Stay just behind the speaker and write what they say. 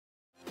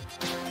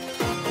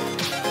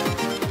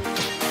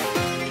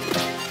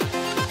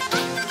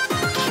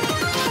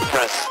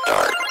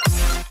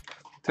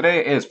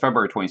Today is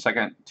February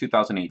 22nd,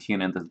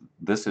 2018, and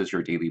this is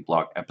your daily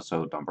blog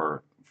episode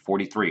number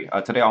 43.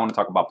 Today I want to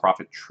talk about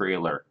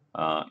ProfitTrailer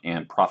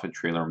and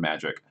ProfitTrailer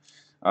Magic.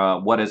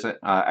 What is it?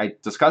 I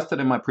discussed it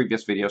in my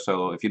previous video,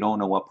 so if you don't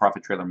know what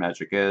ProfitTrailer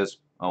Magic is,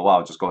 well,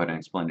 I'll just go ahead and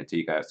explain it to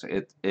you guys.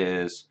 It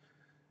is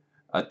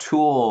a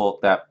tool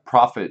that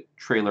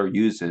ProfitTrailer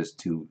uses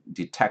to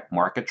detect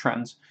market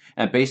trends,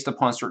 and based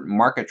upon certain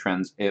market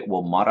trends, it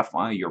will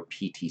modify your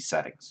PT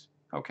settings.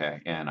 Okay,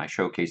 and I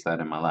showcased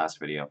that in my last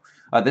video.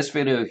 This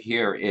video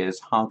here is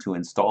how to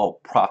install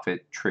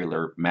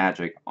ProfitTrailer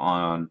Magic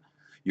on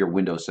your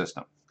Windows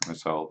system.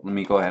 So let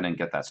me go ahead and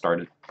get that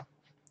started.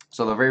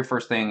 So the very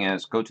first thing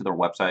is go to their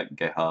website,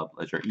 GitHub.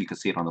 You can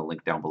see it on the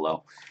link down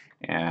below.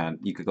 And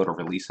you could go to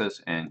releases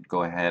and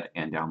go ahead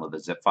and download the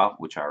zip file,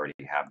 which I already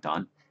have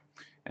done.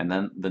 And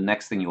then the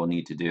next thing you will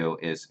need to do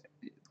is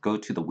go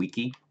to the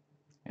wiki,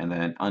 and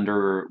then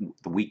under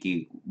the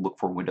wiki, look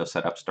for Windows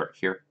Setup, start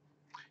here.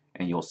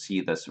 And you'll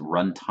see this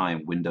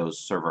runtime Windows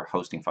Server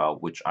hosting file,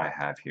 which I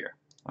have here.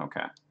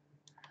 Okay.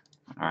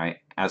 All right.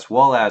 As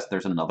well as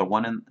there's another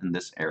one in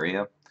this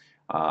area.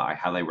 I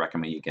highly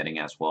recommend you getting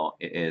as well.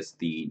 It is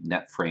the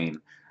NetFrame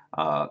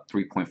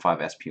 3.5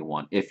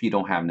 SP1. If you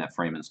don't have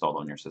NetFrame installed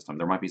on your system,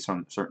 there might be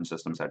some certain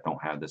systems that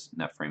don't have this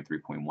NetFrame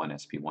 3.1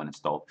 SP1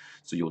 installed,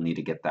 so you'll need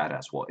to get that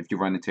as well. If you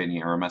run into any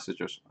error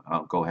messages,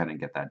 go ahead and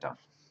get that done.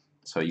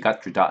 So you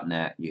got your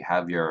 .NET, you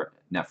have your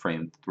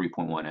NetFrame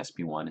 3.1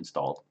 SP1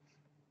 installed,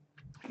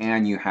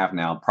 and you have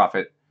now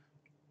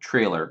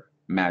ProfitTrailer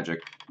Magic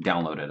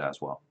downloaded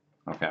as well.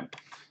 Okay.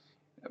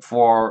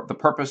 For the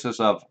purposes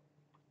of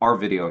our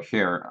video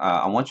here,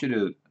 I want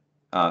you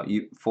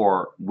to,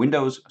 for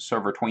Windows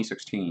Server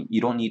 2016, you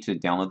don't need to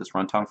download this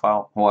runtime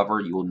file. However,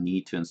 you will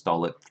need to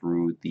install it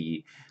through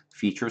the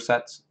feature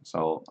sets.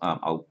 So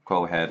I'll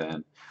go ahead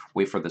and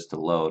wait for this to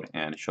load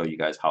and show you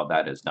guys how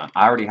that is done.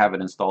 I already have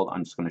it installed.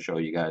 I'm just going to show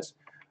you guys.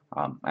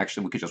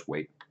 Actually, we could just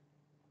wait.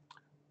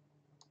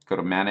 Go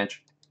to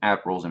Manage, Add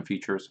Roles and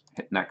Features,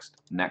 hit Next,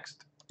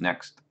 Next,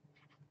 Next,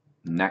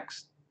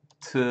 Next,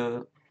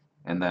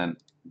 and then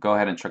go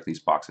ahead and check these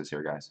boxes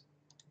here, guys.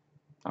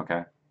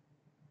 Okay.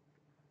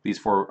 These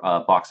four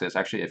boxes,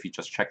 actually, if you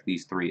just check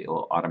these three, it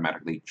will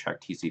automatically check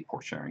TC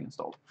port sharing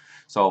installed.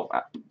 So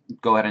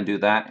go ahead and do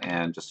that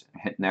and just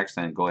hit next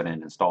and go ahead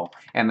and install.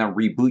 And then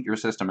reboot your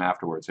system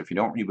afterwards. If you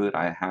don't reboot,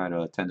 I had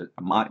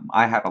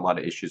a lot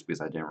of issues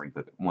because I didn't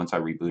reboot. Once I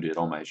rebooted,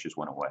 all my issues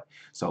went away.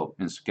 So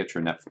get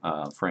your Net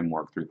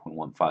Framework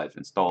 3.15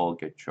 installed,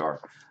 get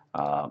your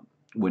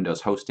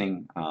Windows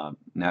hosting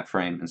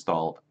NetFrame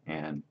installed,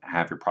 and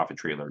have your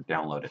ProfitTrailer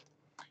downloaded.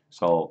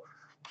 So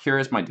here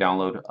is my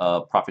download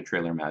of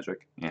ProfitTrailer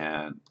Magic,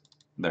 and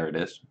there it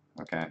is.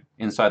 Okay.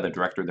 Inside the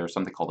directory, there's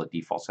something called a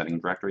default setting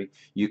directory.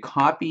 You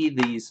copy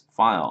these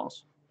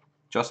files,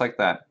 just like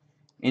that,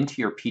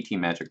 into your PT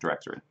Magic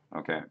directory.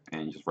 Okay,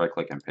 and you just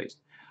right-click and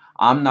paste.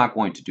 I'm not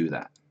going to do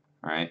that,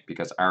 all right,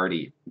 because I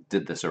already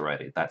did this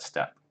already, that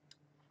step.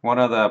 One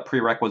of the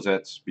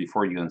prerequisites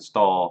before you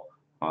install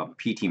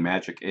PT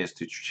Magic is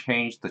to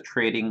change the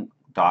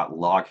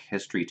trading.log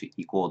history to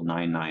equal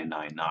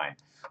 9999.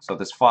 So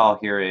this file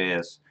here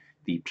is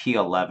the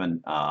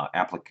P11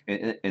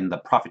 in the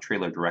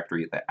ProfitTrailer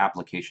directory, the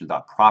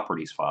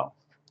application.properties file.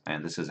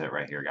 And this is it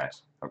right here,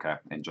 guys. Okay,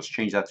 and just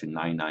change that to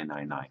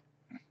 9999.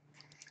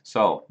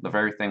 So the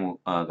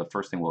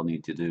first thing we'll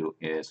need to do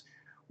is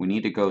we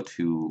need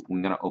to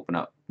we're going to open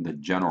up the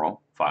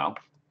general file.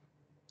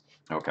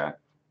 Okay.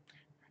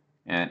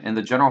 And in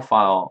the general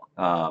file,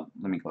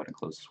 let me go ahead and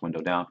close this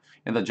window down.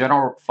 In the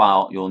general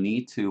file, you'll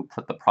need to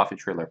put the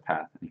ProfitTrailer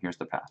path, and here's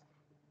the path.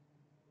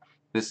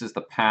 This is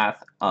the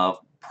path of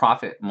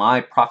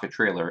my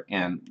ProfitTrailer,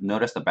 and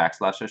notice the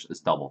backslashes is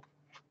doubled.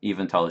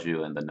 Even tells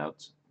you in the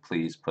notes,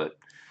 please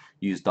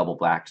use double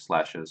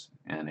backslashes,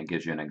 and it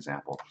gives you an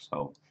example.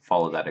 So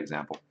follow that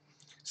example.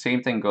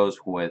 Same thing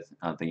goes with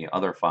the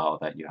other file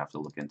that you have to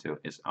look into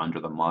is under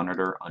the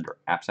monitor, under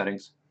app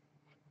settings.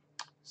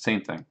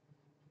 Same thing,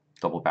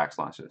 double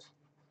backslashes.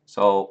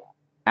 So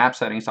app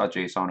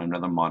settings.json,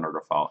 another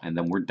monitor file, and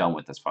then we're done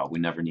with this file. We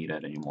never need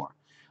it anymore.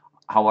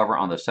 However,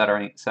 on the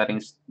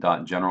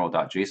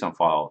settings.general.json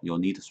file, you'll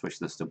need to switch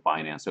this to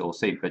Binance. It will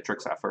say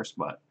Bittrex at first,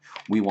 but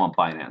we want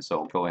Binance,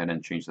 so go ahead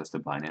and change this to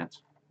Binance.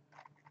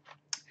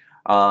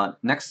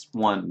 Next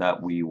one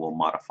that we will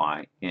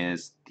modify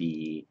is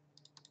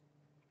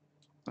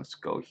let's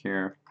go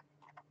here.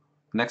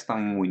 Next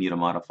thing we need to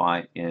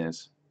modify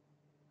is,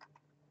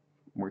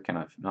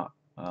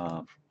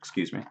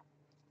 excuse me,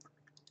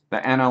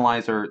 the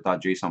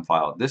analyzer.json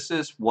file. This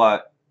is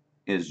what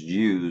is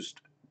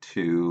used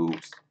to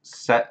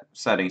set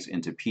settings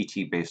into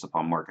PT based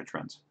upon market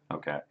trends.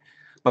 Okay,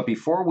 but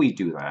before we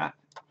do that,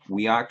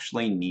 we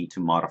actually need to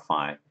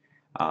modify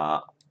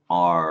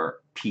our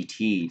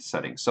PT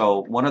settings.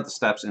 So one of the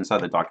steps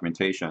inside the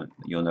documentation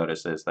you'll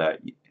notice is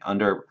that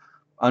under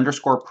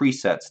underscore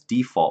presets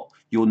default,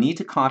 you'll need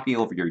to copy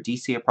over your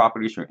DCA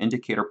properties, your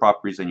indicator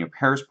properties, and your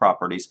pairs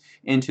properties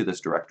into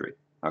this directory.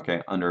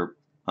 Okay, under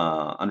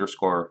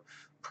underscore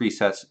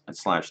presets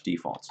 /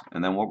 defaults.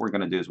 And then what we're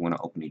going to do is we're going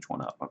to open each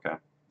one up. Okay,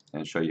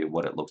 and show you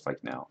what it looks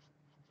like now.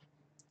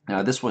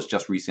 Now this was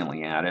just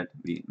recently added,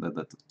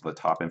 the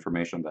top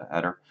information, the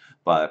header,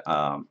 but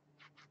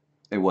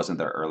it wasn't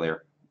there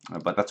earlier.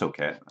 But that's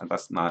okay.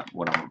 That's not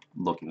what I'm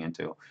looking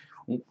into.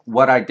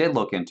 What I did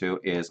look into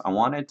is I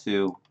wanted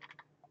to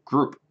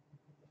group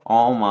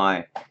all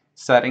my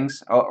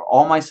settings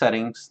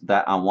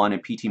that I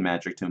wanted PT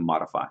Magic to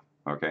modify.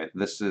 Okay,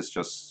 this is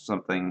just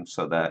something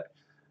so that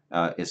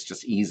it's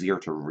just easier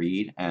to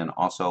read and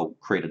also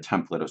create a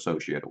template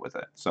associated with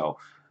it. So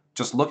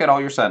just look at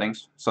all your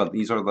settings. So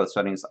these are the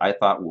settings I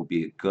thought will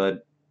be a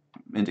good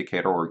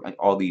indicator, or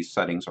all these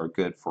settings are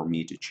good for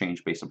me to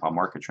change based upon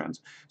market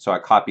trends. So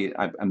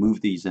I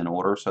moved these in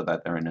order so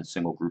that they're in a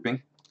single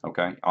grouping.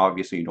 Okay,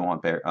 obviously you don't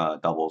want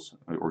doubles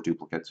or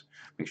duplicates.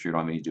 Make sure you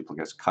don't have any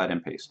duplicates. Cut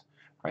and paste,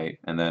 right?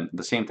 And then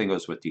the same thing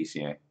goes with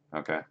DCA.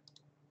 Okay,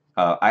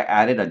 I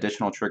added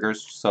additional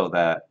triggers so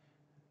that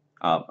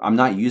I'm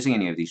not using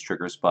any of these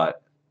triggers,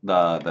 but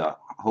the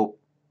hope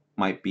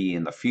might be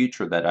in the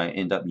future that I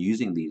end up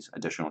using these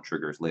additional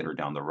triggers later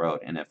down the road.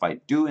 And if I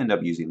do end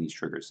up using these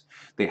triggers,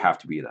 they have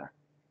to be there.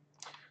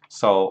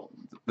 So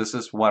this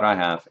is what I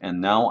have, and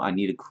now I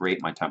need to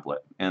create my template.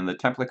 And the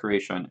template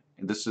creation,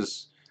 this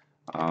is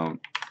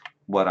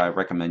what I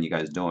recommend you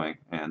guys doing,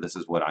 and this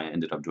is what I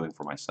ended up doing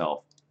for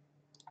myself.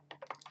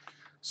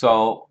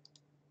 So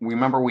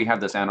remember, we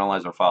have this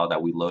analyzer file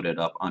that we loaded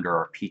up under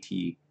our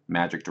PT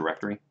Magic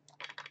directory.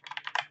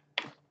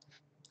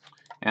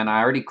 And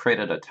I already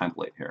created a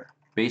template here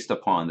based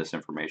upon this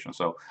information.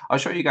 So I'll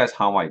show you guys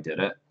how I did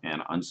it,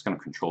 and I'm just going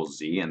to Control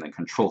Z and then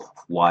Control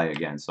Y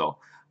again. So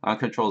I'll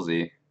Control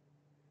Z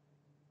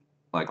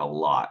like a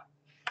lot.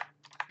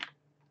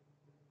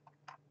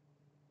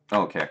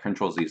 Okay,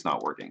 Control Z is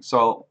not working.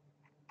 So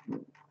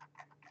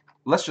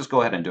let's just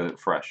go ahead and do it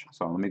fresh.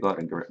 So let me go ahead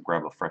and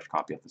grab a fresh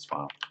copy of this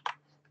file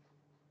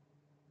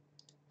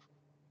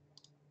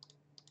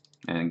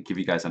and give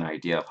you guys an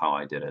idea of how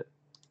I did it.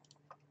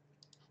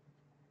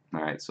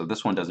 All right, so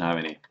this one doesn't have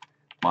any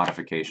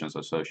modifications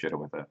associated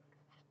with it.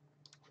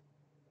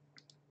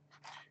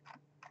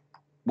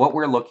 What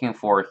we're looking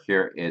for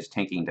here is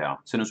tanking down.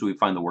 As soon as we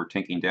find the word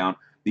tanking down,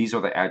 these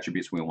are the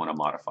attributes we want to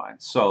modify.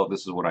 So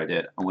this is what I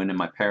did. I went in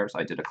my pairs,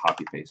 I did a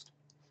copy paste.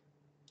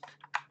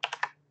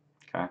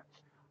 Okay,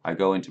 I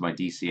go into my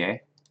DCA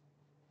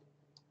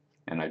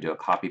and I do a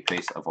copy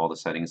paste of all the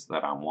settings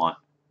that I want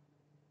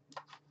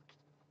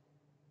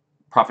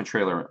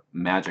ProfitTrailer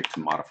MAGIC to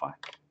modify.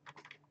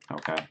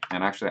 Okay,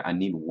 and actually I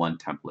need one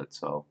template,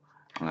 so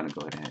I'm going to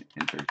go ahead and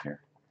enter it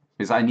here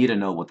because I need to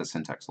know what the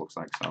syntax looks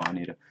like. So I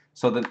need to.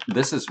 So then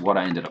this is what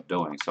I ended up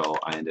doing. So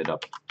I ended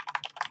up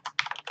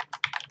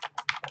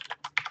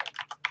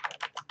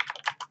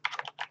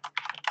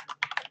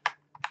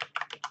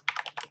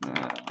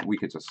we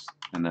could just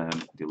and then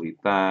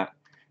delete that,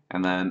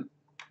 and then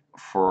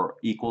for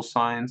equal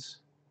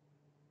signs,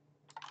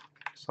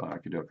 so I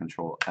could do a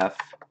Control F.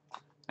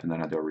 And then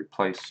I do a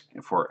replace.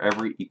 And for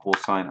every equal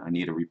sign, I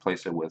need to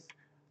replace it with,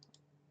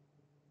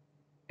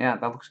 yeah,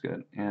 that looks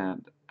good.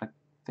 And I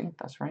think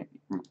that's right.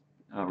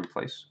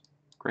 Replace.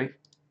 Great.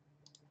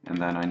 And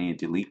then I need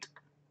to delete.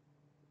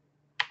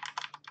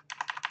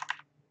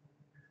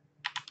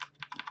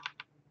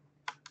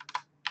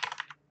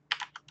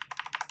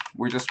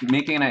 We're just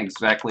making it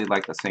exactly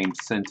like the same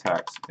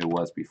syntax it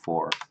was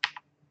before.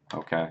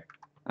 Okay.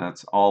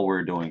 That's all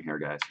we're doing here,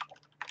 guys.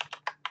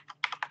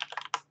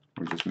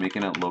 We're just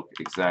making it look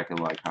exactly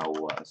like how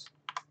it was.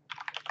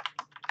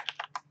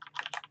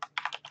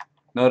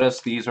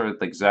 Notice these are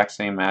the exact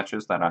same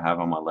matches that I have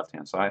on my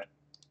left-hand side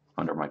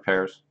under my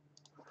pairs.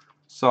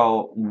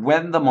 So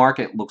when the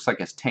market looks like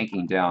it's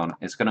tanking down,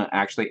 it's going to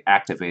actually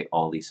activate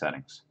all these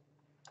settings.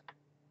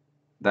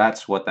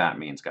 That's what that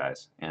means,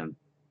 guys. And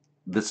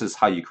this is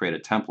how you create a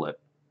template.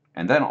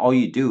 And then all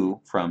you do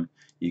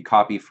you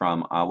copy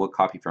from, we'll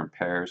copy from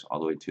pairs all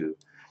the way to,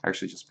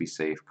 actually just be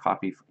safe,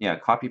 copy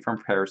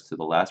from pairs to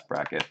the last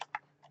bracket,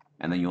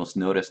 and then you'll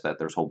notice that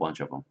there's a whole bunch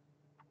of them.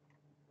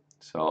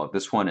 So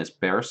this one is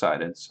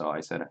bare-sided, so I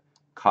said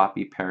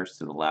copy pairs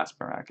to the last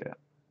bracket,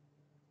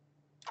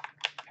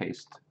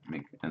 paste,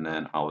 and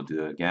then I will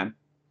do it again,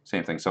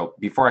 same thing. So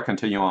before I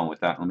continue on with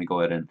that, let me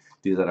go ahead and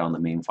do that on the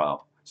main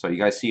file. So you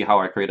guys see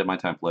how I created my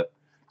template.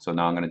 So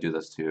now I'm going to do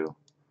this too,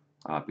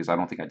 because I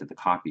don't think I did the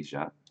copies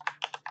yet.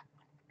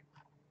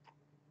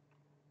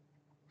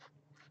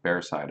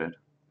 Bare-sided.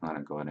 I'm going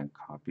to go ahead and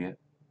copy it,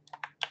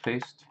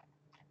 paste,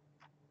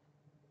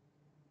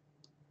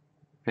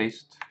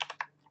 paste,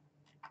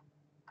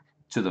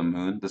 to the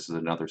moon. This is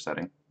another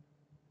setting.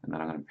 And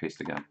then I'm going to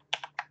paste again.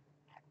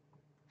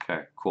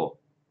 Okay, cool.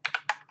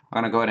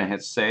 I'm going to go ahead and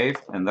hit save,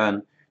 and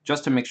then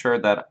just to make sure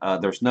that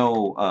there's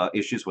no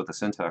issues with the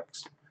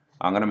syntax,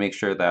 I'm going to make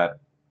sure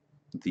that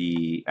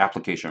the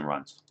application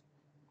runs.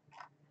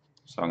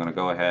 So I'm going to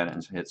go ahead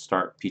and hit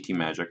start PT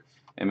Magic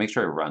and make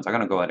sure it runs. I'm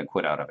going to go ahead and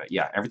quit out of it.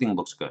 Yeah, everything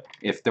looks good.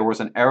 If there was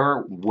an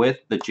error with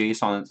the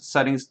JSON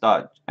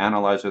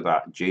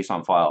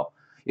settings.analyzer.json file,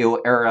 it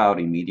will error out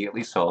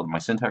immediately, so my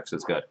syntax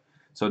is good.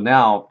 So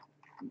now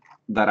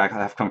that I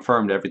have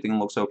confirmed everything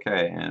looks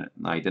okay and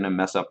I didn't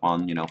mess up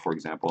on, you know, for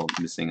example,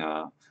 missing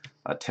a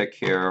tick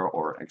here,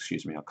 or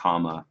excuse me, a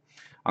comma.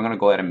 I'm going to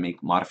go ahead and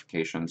make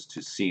modifications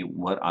to see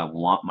what I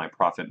want my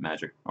Profit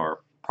Magic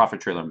or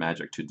Profit Trailer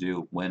Magic to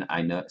do when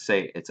I know,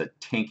 say it's a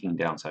tanking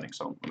down setting.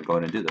 So I'm going to go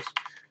ahead and do this.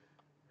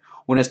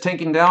 When it's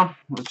tanking down,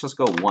 let's just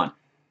go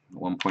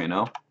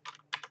 1.0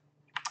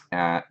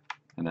 at,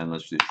 and then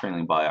let's do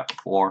trailing buy at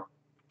 4.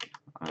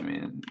 I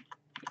mean,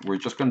 we're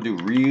just going to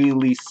do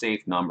really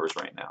safe numbers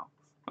right now.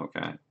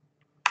 Okay.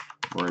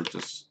 We're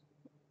just,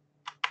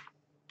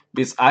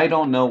 because I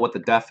don't know what the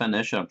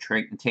definition of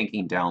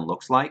tanking down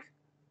looks like,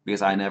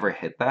 because I never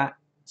hit that.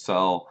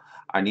 So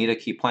I need to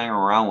keep playing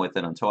around with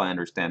it until I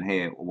understand,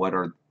 hey, what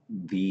are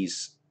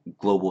these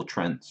global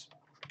trends?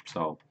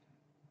 So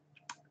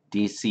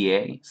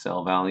DCA,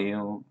 sell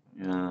value,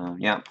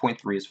 yeah,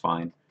 0.3 is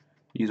fine.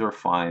 These are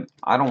fine.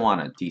 I don't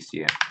want a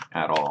DCA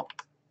at all.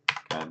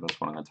 Okay, that's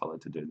what I'm going to tell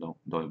it to do.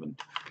 Don't even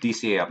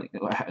DCA.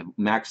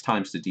 Max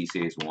times the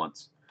DCA is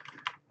once.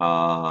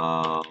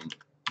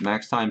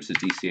 Max times the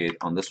DCA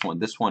on this one.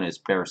 This one is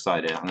bear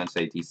sided. I'm going to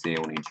say DCA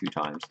only 2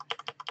 times.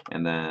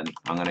 And then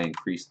I'm going to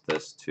increase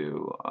this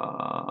to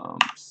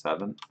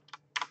 7.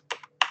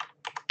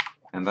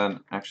 And then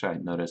actually I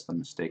noticed the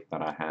mistake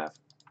that I have.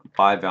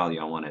 Buy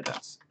value I wanted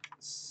at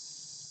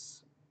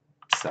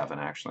 7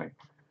 actually.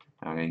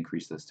 I'm going to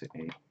increase this to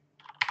 8.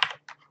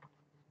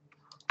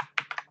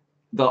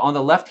 On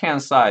the left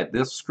hand side,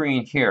 this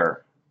screen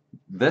here,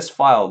 this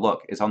file,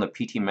 look, is on the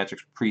PT Magic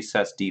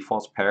presets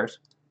defaults pairs.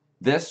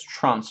 This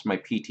trumps my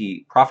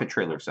PT Profit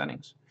Trailer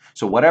settings.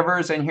 So whatever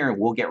is in here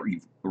will get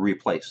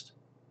replaced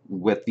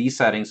with these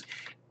settings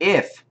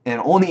if and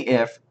only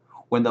if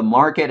when the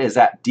market is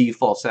at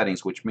default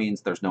settings, which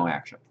means there's no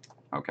action.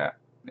 Okay.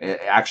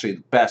 Actually,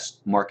 the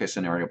best market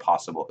scenario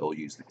possible, it'll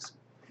use these.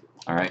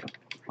 All right.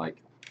 Like,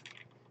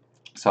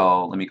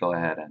 so let me go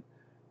ahead and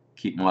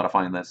keep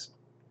modifying this.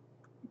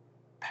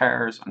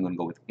 Pairs, I'm going to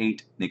go with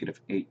 8,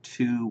 -8,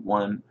 2,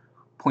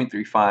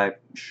 1.35.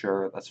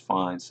 Sure, that's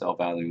fine. Sell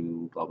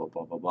value, blah, blah,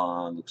 blah, blah,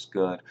 blah. Looks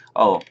good.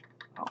 Oh,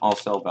 all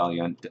sell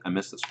value. I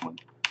missed this one.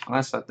 I'm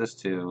going to set this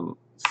to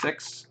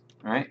 6,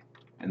 right?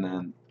 And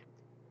then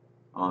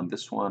on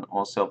this one,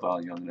 all sell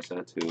value, I'm going to set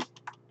it to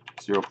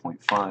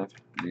 0.5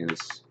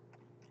 because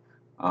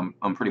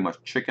I'm pretty much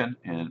chicken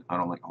and I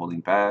don't like holding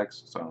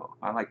bags, so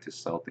I like to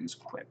sell things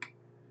quick.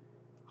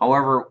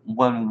 However,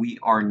 when we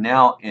are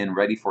now in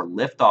ready for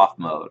liftoff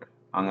mode,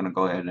 I'm going to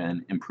go ahead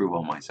and improve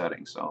on my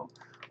settings. So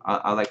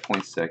I like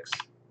 0.6,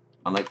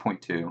 I like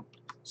 0.2,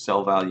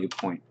 sell value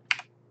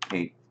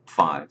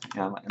 0.85.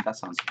 Yeah, that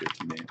sounds good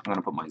to me. I'm going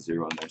to put my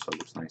 0 in there so it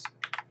looks nice.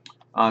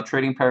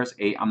 Trading pairs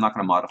 8, I'm not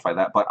going to modify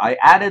that, but I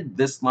added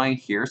this line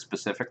here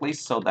specifically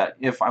so that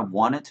if I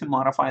wanted to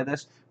modify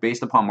this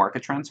based upon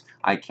market trends,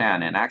 I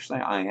can, and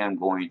actually I am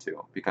going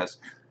to, because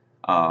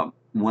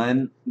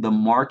when the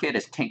market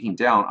is tanking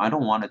down, I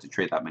don't want it to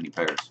trade that many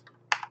pairs.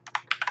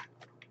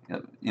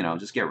 You know,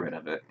 just get rid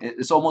of it.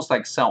 It's almost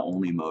like sell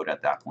only mode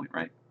at that point,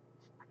 right?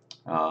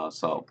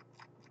 Let's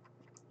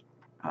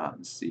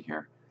see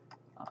here.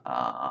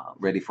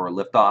 Ready for a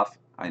liftoff.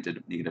 I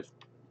did negative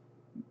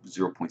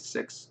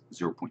 0.6,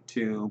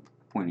 0.2,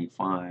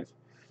 0.85.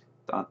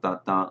 Dot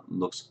dot dot.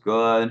 Looks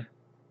good.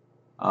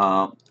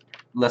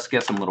 Let's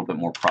get some little bit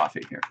more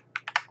profit here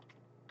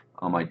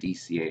on my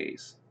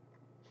DCAs.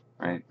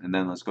 Right, and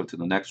then let's go to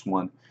the next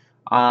one.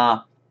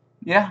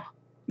 Yeah,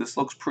 this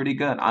looks pretty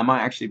good. I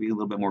might actually be a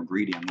little bit more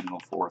greedy. I'm going to go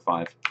 4 or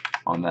 5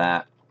 on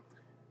that.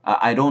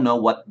 I don't know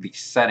what the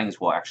settings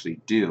will actually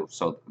do,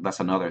 so that's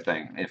another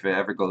thing. If it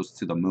ever goes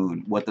to the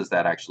moon, what does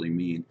that actually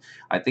mean?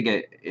 I think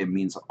it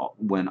means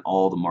when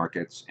all the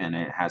markets and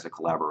it has a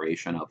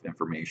collaboration of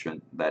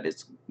information that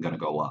it's going to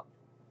go up.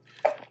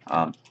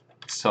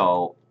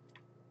 So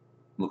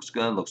looks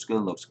good, looks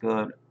good, looks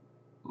good,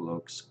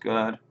 looks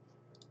good.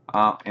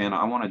 And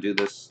I want to do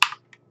this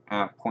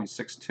at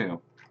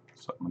 0.62.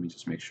 So let me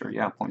just make sure.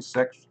 Yeah,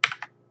 0.6.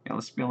 Yeah,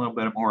 let's be a little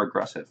bit more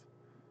aggressive.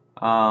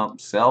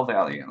 Sell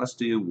value. Let's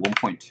do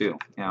 1.2.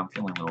 Yeah, I'm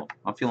feeling a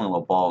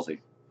little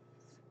ballsy.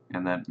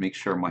 And then make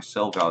sure my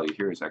sell value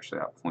here is actually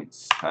at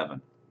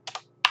 0.7.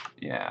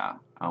 Yeah,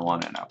 I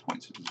want it at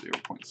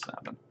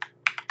 0.7.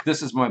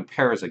 This is my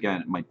pairs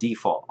again, my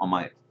default on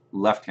my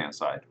left-hand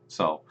side.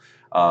 So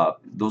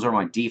those are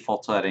my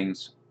default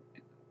settings.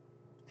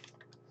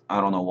 I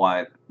don't know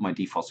why my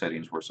default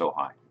settings were so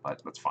high,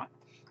 but that's fine.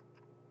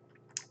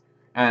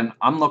 And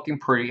I'm looking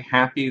pretty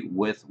happy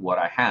with what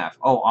I have.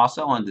 Oh,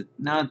 also on the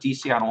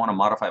DC, I don't want to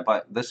modify,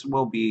 but this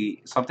will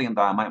be something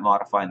that I might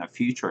modify in the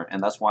future,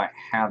 and that's why I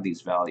have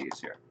these values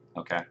here.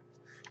 Okay,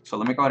 so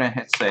let me go ahead and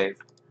hit save.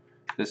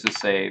 This is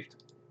saved.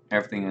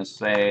 Everything is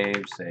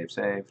saved,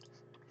 saved.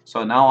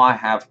 So now I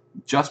have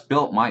just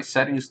built my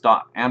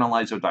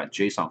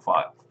settings.analyzer.json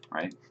file,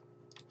 right?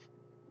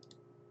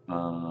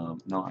 No,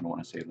 I don't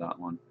want to save that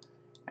one.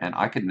 And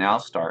I could now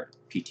start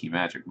PT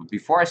Magic. But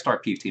before I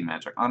start PT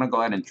Magic, I'm going to go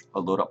ahead and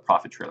load up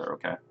Profit Trailer,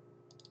 okay?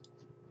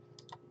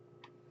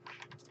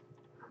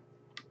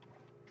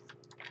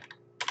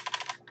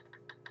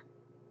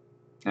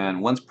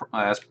 And once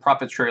as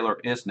ProfitTrailer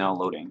is now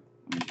loading,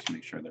 let me just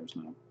make sure there's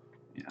no,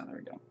 yeah, there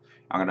we go.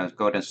 I'm going to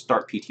go ahead and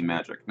start PT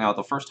Magic. Now,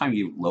 the first time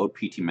you load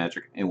PT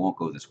Magic, it won't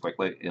go this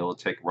quickly. It'll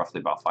take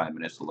roughly about 5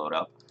 minutes to load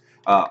up.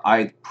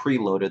 I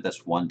preloaded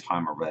this one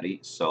time already,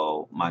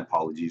 so my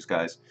apologies,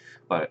 guys.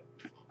 But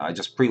I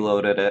just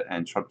preloaded it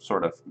and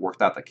sort of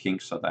worked out the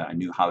kinks so that I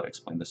knew how to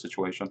explain the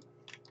situation.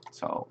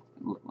 So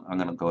I'm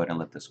going to go ahead and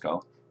let this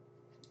go.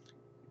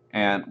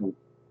 And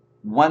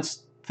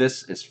once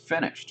this is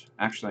finished,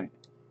 actually,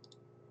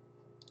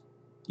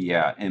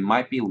 yeah, it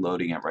might be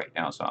loading it right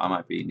now, so I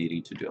might be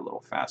needing to do a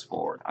little fast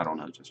forward. I don't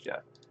know just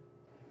yet.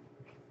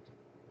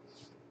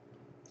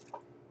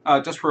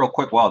 Just real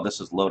quick while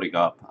this is loading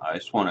up, I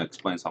just want to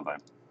explain something.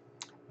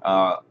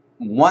 Uh,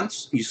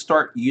 Once you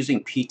start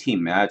using PT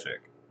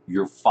Magic,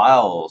 your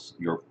files,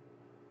 your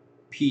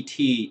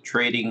PT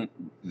trading,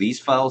 these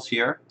files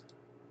here,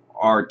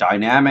 are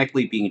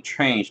dynamically being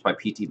changed by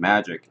PT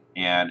Magic.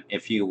 And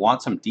if you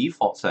want some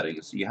default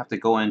settings, you have to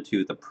go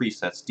into the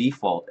presets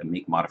default and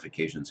make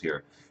modifications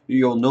here.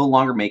 You'll no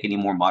longer make any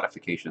more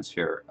modifications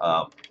here.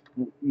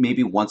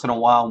 Maybe once in a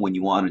while when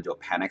you want to do a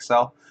panic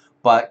sell.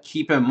 But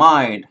keep in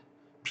mind,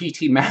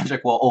 PT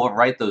Magic will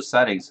overwrite those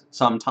settings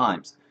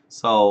sometimes.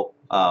 So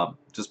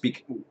just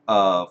be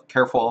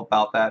careful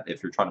about that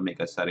if you're trying to make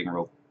a setting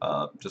real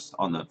just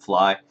on the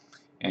fly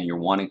and you're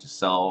wanting to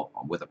sell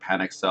with a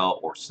panic sell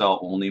or sell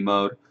only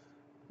mode.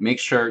 Make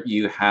sure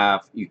you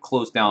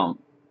close down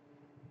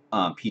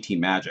PT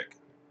Magic,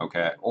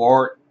 okay,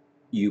 or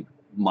you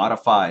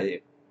modify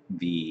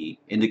the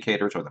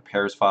indicators or the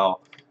pairs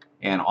file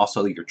and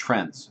also your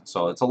trends.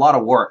 So it's a lot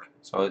of work.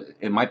 So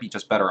it might be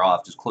just better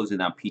off just closing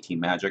down PT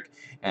Magic,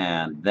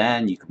 and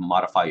then you can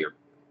modify your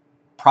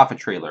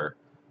ProfitTrailer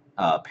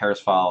pairs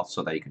file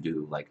so that you can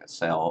do like a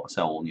sell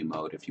only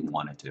mode if you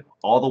wanted to.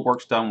 All the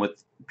work's done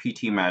with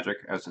PT Magic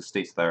as it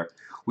states there.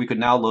 We could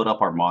now load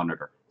up our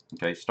monitor.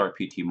 Okay, start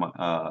PT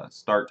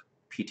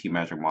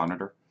Magic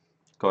monitor.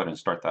 Go ahead and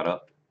start that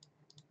up.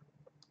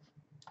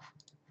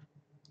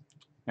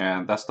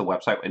 And that's the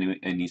website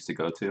it needs to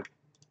go to.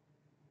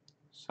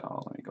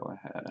 So let me go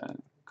ahead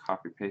and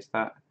copy paste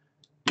that.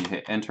 You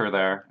hit enter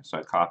there so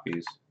it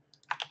copies.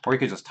 Or you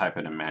could just type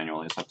it in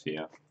manually, it's up to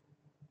you.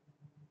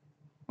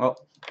 Well,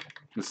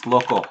 it's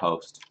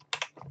localhost.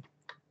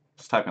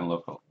 Just type in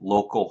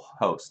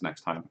localhost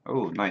next time.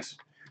 Oh, nice.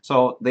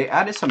 So they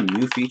added some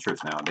new features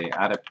now. They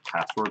added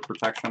password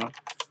protection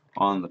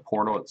on the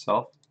portal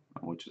itself,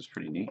 which is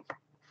pretty neat.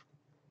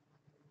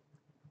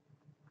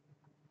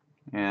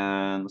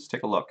 And let's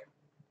take a look.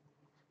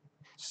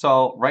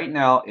 So right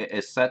now it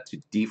is set to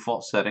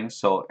default settings,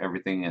 so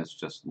everything is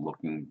just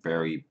looking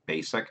very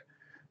basic.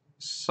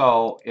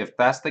 So if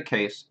that's the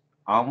case,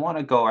 I want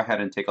to go ahead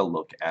and take a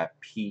look at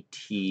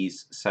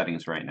PT's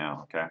settings right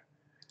now, okay?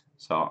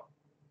 So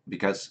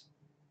because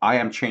I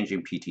am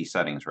changing PT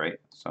settings, right?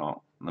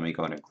 So let me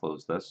go ahead and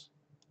close this.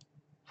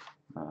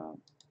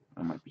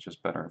 It might be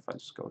just better if I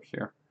just go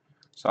here.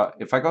 So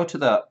if I go to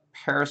the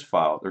pairs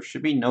file, there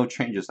should be no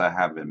changes that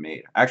have been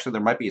made. Actually,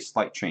 there might be a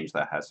slight change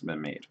that has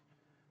been made.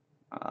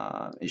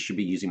 It should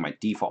be using my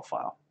default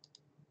file.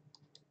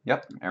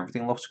 Yep,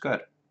 everything looks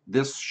good.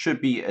 This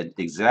should be an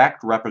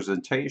exact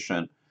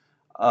representation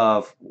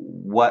of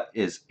what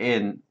is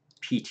in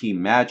PT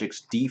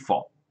Magic's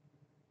default,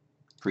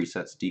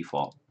 presets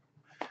default.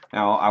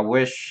 Now, I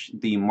wish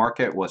the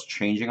market was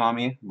changing on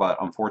me, but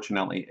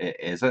unfortunately it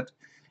isn't.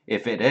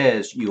 If it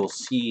is, you'll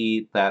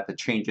see that the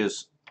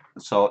changes,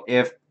 so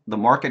if the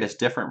market is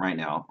different right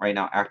now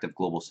active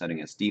global setting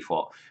is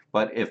default,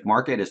 but if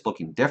market is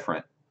looking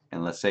different,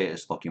 and let's say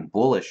it's looking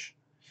bullish,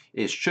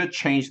 it should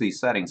change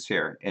these settings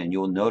here, and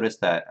you'll notice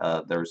that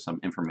there's some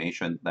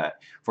information that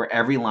for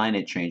every line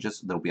it changes,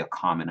 there'll be a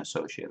comment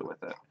associated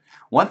with it.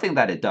 One thing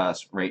that it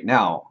does right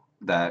now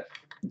that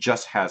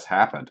just has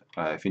happened,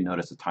 if you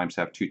notice the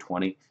timestamp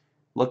 220,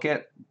 look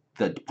at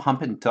the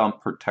pump and dump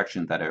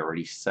protection that I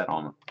already set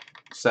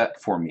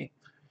for me.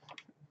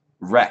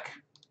 Rec,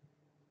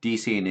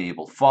 DC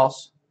enabled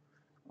false,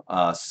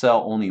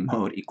 sell only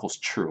mode equals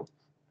true.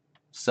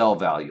 Sell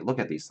value, look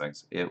at these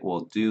things. It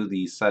will do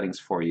these settings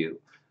for you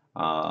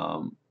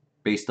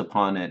based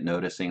upon it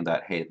noticing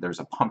that, hey, there's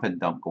a pump and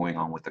dump going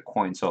on with the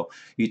coin. So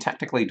you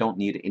technically don't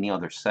need any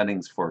other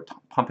settings for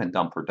pump and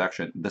dump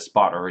protection. This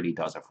bot already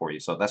does it for you.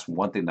 So that's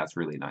one thing that's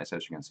really nice,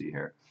 as you can see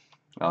here.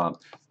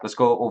 Let's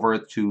go over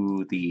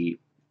to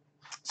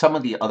some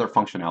of the other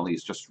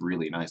functionalities, just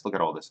really nice. Look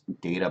at all this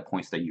data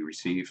points that you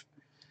receive.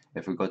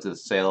 If we go to the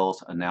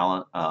sales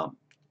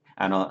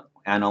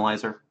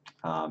analyzer,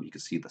 you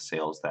can see the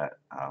sales that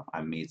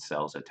I made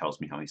sales. It tells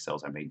me how many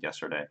sales I made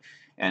yesterday.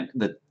 And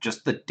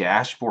just the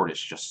dashboard is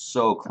just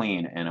so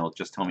clean, and it'll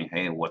just tell me,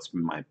 hey, what's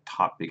my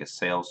top biggest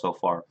sales so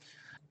far.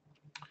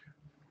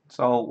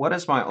 So what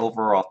is my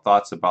overall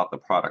thoughts about the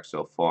product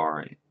so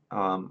far?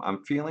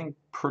 I'm feeling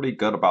pretty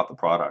good about the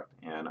product,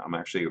 and I'm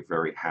actually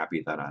very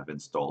happy that I've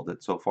installed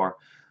it so far.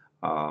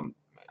 Um,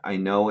 I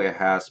know it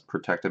has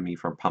protected me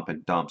from pump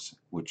and dumps,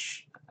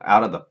 which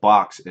out of the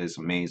box is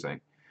amazing.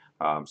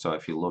 So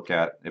if you look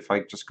at, if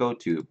I just go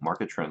to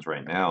market trends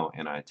right now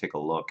and I take a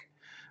look,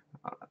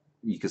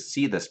 you can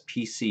see this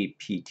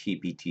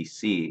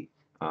PCPTBTC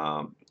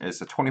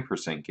is a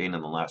 20% gain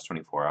in the last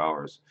 24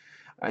 hours.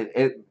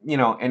 And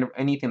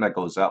anything that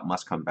goes up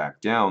must come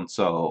back down.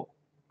 So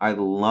I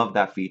love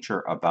that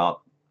feature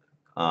about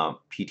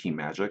PT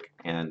Magic,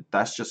 and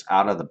that's just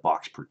out of the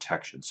box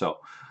protection. So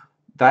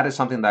that is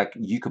something that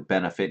you could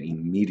benefit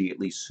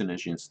immediately as soon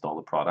as you install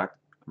the product.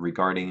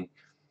 Regarding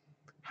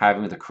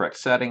having the correct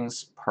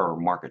settings per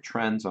market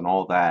trends and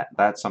all that,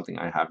 that's something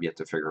I have yet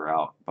to figure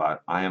out,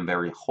 but I am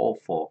very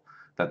hopeful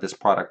that this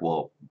product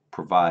will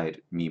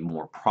provide me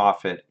more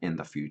profit in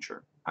the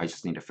future. I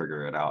just need to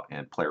figure it out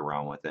and play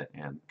around with it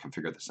and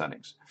configure the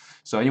settings.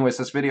 So anyways,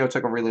 this video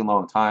took a really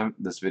long time.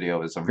 This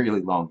video is a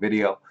really long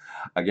video.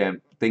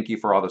 Again, thank you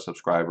for all the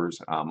subscribers.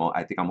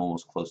 I think I'm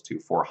almost close to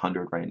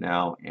 400 right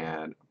now,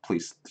 and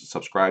please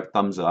subscribe,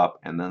 thumbs up,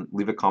 and then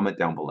leave a comment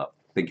down below.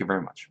 Thank you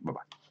very much.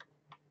 Bye-bye.